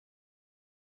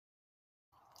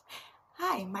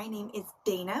Hi, my name is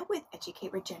Dana with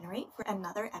Educate Regenerate for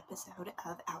another episode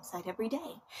of Outside Every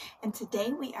Day. And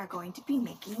today we are going to be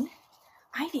making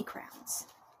ivy crowns.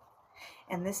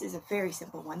 And this is a very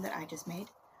simple one that I just made,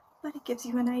 but it gives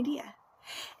you an idea.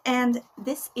 And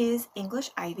this is English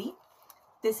ivy.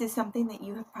 This is something that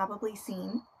you have probably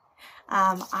seen.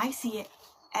 I see it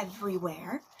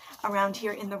everywhere around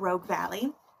here in the Rogue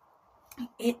Valley.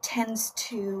 It tends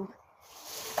to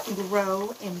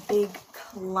grow in big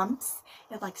clumps.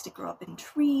 It likes to grow up in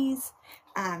trees.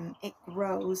 It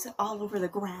grows all over the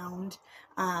ground.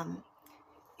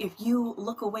 If you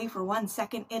look away for 1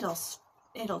 second,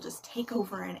 it'll just take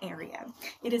over an area.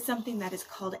 It is something that is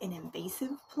called an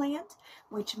invasive plant,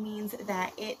 which means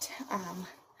that it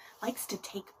likes to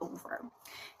take over.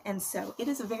 And so it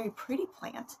is a very pretty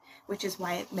plant, which is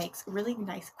why it makes really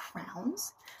nice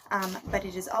crowns. But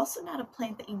it is also not a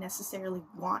plant that you necessarily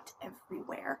want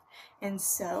everywhere. And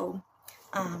so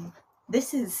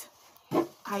this is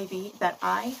ivy that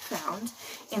I found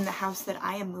in the house that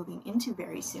I am moving into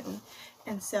very soon.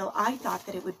 And so I thought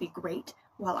that it would be great,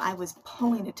 while I was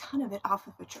pulling a ton of it off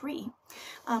of a tree,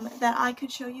 that I could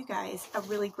show you guys a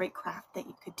really great craft that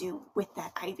you could do with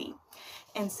that ivy.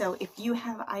 And so if you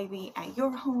have ivy at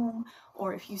your home,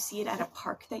 or if you see it at a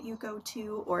park that you go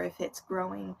to, or if it's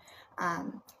growing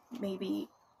maybe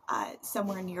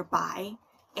somewhere nearby,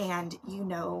 and you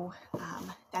know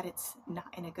that it's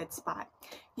not in a good spot,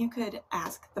 you could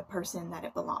ask the person that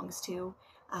it belongs to,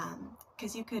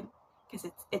 because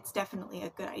it's definitely a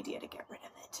good idea to get rid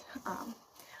of it.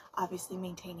 Obviously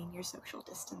maintaining your social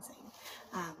distancing.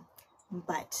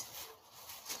 But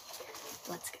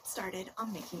let's get started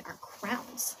on making our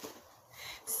crowns.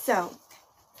 So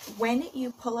when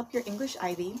you pull up your English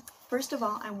ivy, first of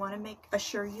all, I want to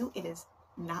assure you it is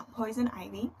not poison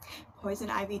ivy. Poison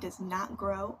ivy does not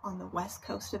grow on the west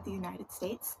coast of the United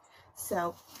States.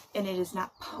 And it is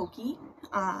not pokey.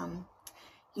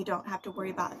 You don't have to worry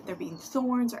about there being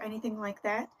thorns or anything like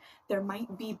that. There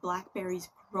might be blackberries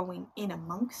growing in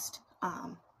amongst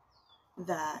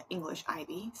the English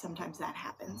ivy. Sometimes that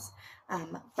happens.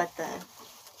 But the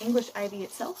English ivy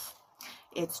itself,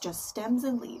 it's just stems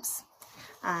and leaves.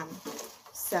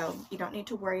 So you don't need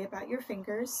to worry about your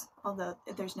fingers, although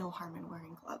there's no harm in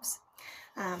wearing gloves.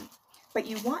 But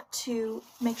you want to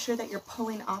make sure that you're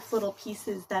pulling off little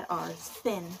pieces that are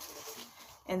thin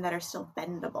and that are still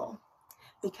bendable.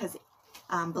 Because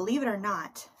believe it or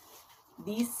not,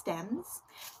 these stems,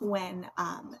 when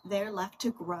they're left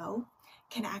to grow,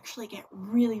 can actually get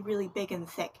really, really big and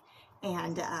thick.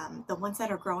 And the ones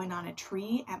that are growing on a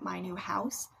tree at my new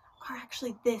house are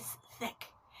actually this thick.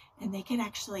 And they can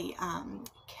actually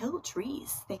kill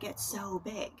trees. They get so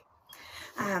big.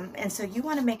 And so you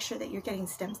want to make sure that you're getting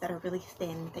stems that are really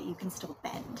thin, that you can still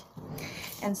bend.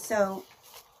 And so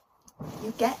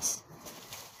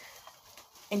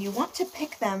you want to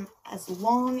pick them as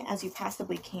long as you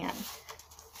possibly can.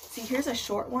 See, here's a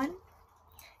short one,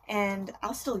 and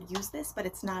I'll still use this, but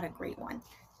it's not a great one.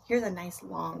 Here's a nice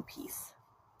long piece.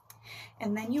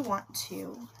 And then you want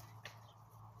to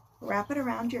wrap it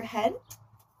around your head.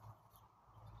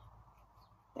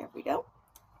 There we go.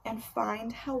 And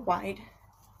find how wide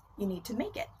you need to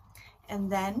make it.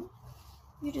 And then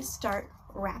you just start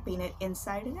wrapping it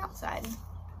inside and outside.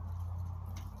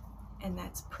 And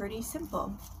that's pretty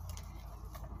simple.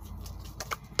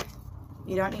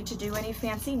 You don't need to do any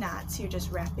fancy knots. You're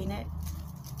just wrapping it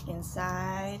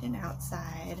inside and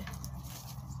outside.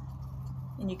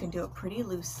 And you can do it pretty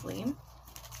loosely.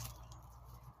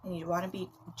 And you want to be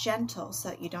gentle so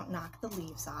that you don't knock the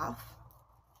leaves off.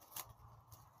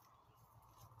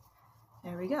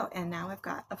 There we go. And now I've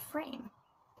got a frame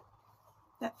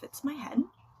that fits my head.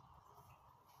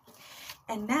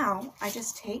 And now I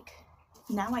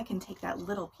can take that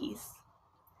little piece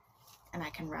and I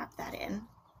can wrap that in.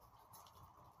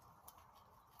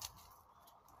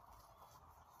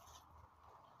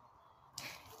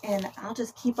 And I'll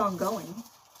just keep on going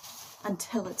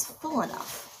until it's full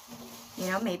enough.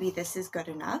 You know, maybe this is good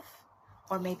enough,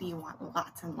 or maybe you want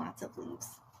lots and lots of leaves.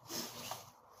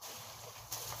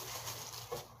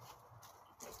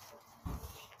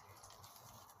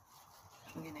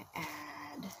 I'm going to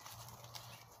add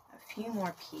a few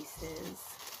more pieces.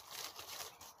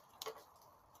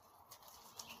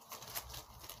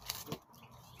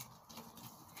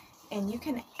 And you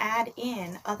can add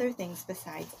in other things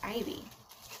besides ivy.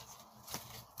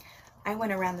 I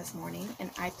went around this morning and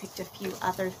I picked a few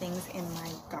other things in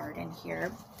my garden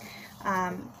here.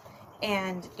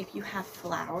 And if you have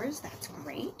flowers, that's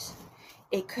great.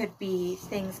 It could be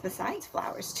things besides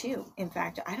flowers too. In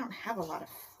fact, I don't have a lot of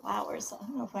flowers. I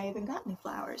don't know if I even got any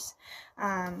flowers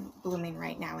blooming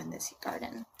right now in this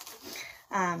garden.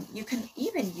 You can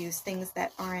even use things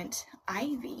that aren't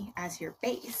ivy as your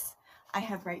base. I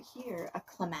have right here a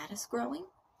clematis growing.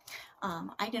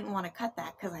 I didn't want to cut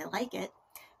that because I like it,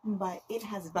 but it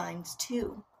has vines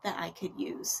too that I could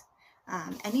use.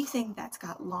 Anything that's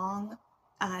got long,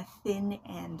 thin,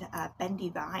 and bendy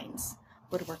vines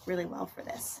would work really well for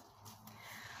this.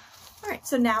 All right,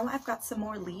 so now I've got some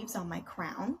more leaves on my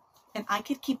crown, and I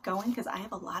could keep going because I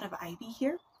have a lot of ivy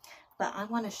here, but I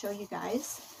want to show you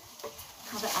guys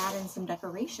how to add in some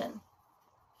decoration.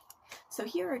 So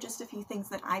here are just a few things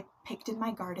that I picked in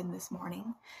my garden this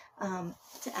morning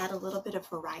to add a little bit of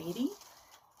variety.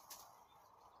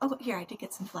 Oh, here I did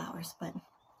get some flowers, but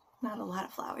not a lot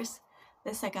of flowers.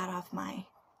 This I got off my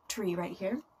tree right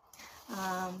here.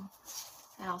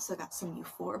 I also got some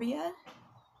euphorbia,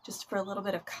 just for a little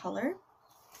bit of color.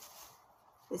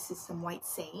 This is some white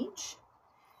sage.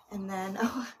 And then,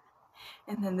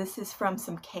 and then this is from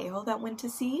some kale that went to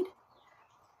seed,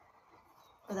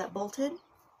 or that bolted.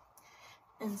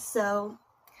 And so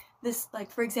this,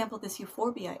 like for example, this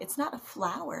euphorbia, it's not a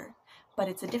flower, but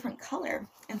it's a different color.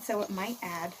 And so it might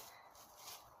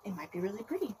be really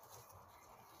pretty.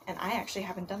 And I actually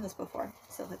haven't done this before,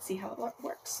 so let's see how it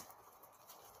works.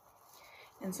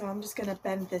 And so I'm just gonna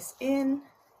bend this in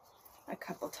a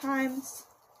couple times.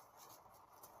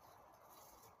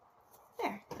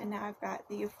 There, and now I've got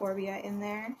the euphorbia in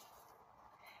there.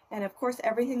 And of course,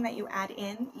 everything that you add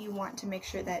in, you want to make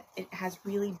sure that it has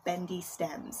really bendy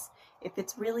stems. If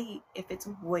it's woody,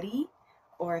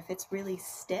 or if it's really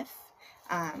stiff,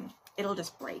 it'll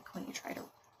just break when you try to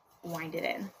wind it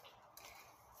in.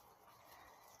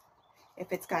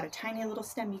 If it's got a tiny little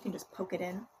stem, you can just poke it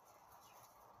in,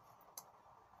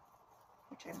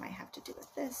 which I might have to do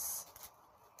with this.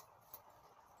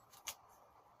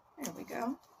 There we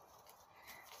go.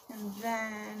 And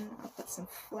then I'll put some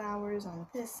flowers on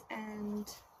this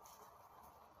end.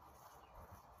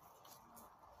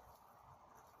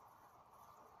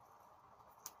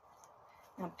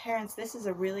 Now parents, this is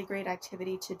a really great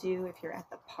activity to do if you're at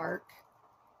the park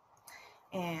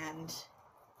and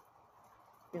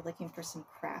you're looking for some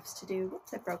crafts to do.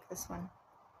 Whoops, I broke this one.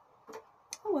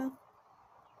 Oh well.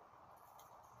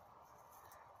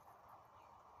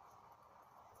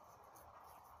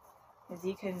 As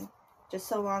you can, just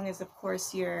so long as of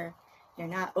course you're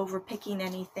not over picking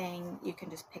anything, you can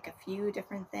just pick a few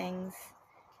different things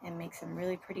and make some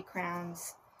really pretty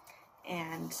crowns.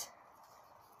 And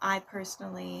I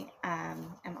personally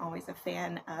am always a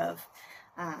fan of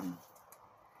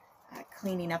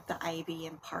cleaning up the ivy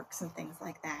in parks and things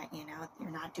like that. You know,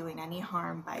 you're not doing any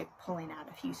harm by pulling out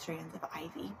a few strands of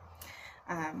ivy,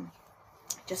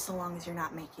 just so long as you're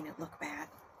not making it look bad.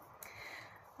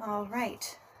 All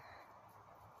right.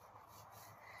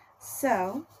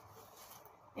 So,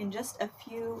 in just a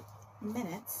few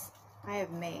minutes, I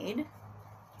have made,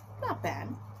 not bad.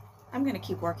 I'm going to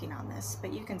keep working on this,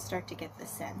 but you can start to get the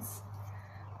sense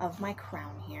of my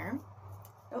crown here.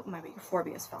 Oh, my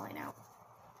euphorbia is falling out.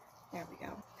 There we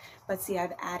go. But see,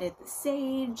 I've added the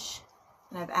sage,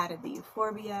 and I've added the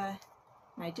euphorbia,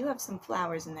 and I do have some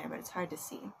flowers in there, but it's hard to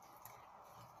see.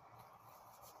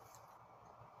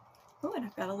 Oh, and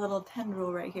I've got a little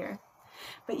tendril right here.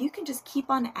 But you can just keep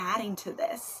on adding to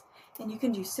this, and you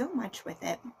can do so much with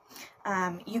it.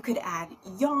 You could add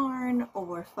yarn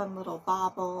or fun little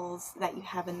baubles that you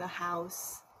have in the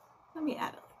house. Let me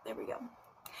add it. There we go.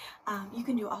 You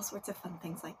can do all sorts of fun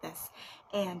things like this,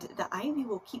 and the ivy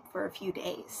will keep for a few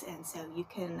days, and so you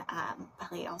can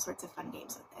play all sorts of fun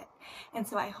games with it. And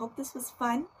so I hope this was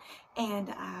fun,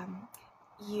 and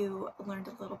you learned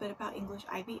a little bit about English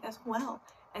ivy as well.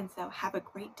 And so have a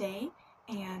great day,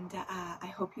 and I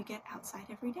hope you get outside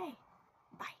every day.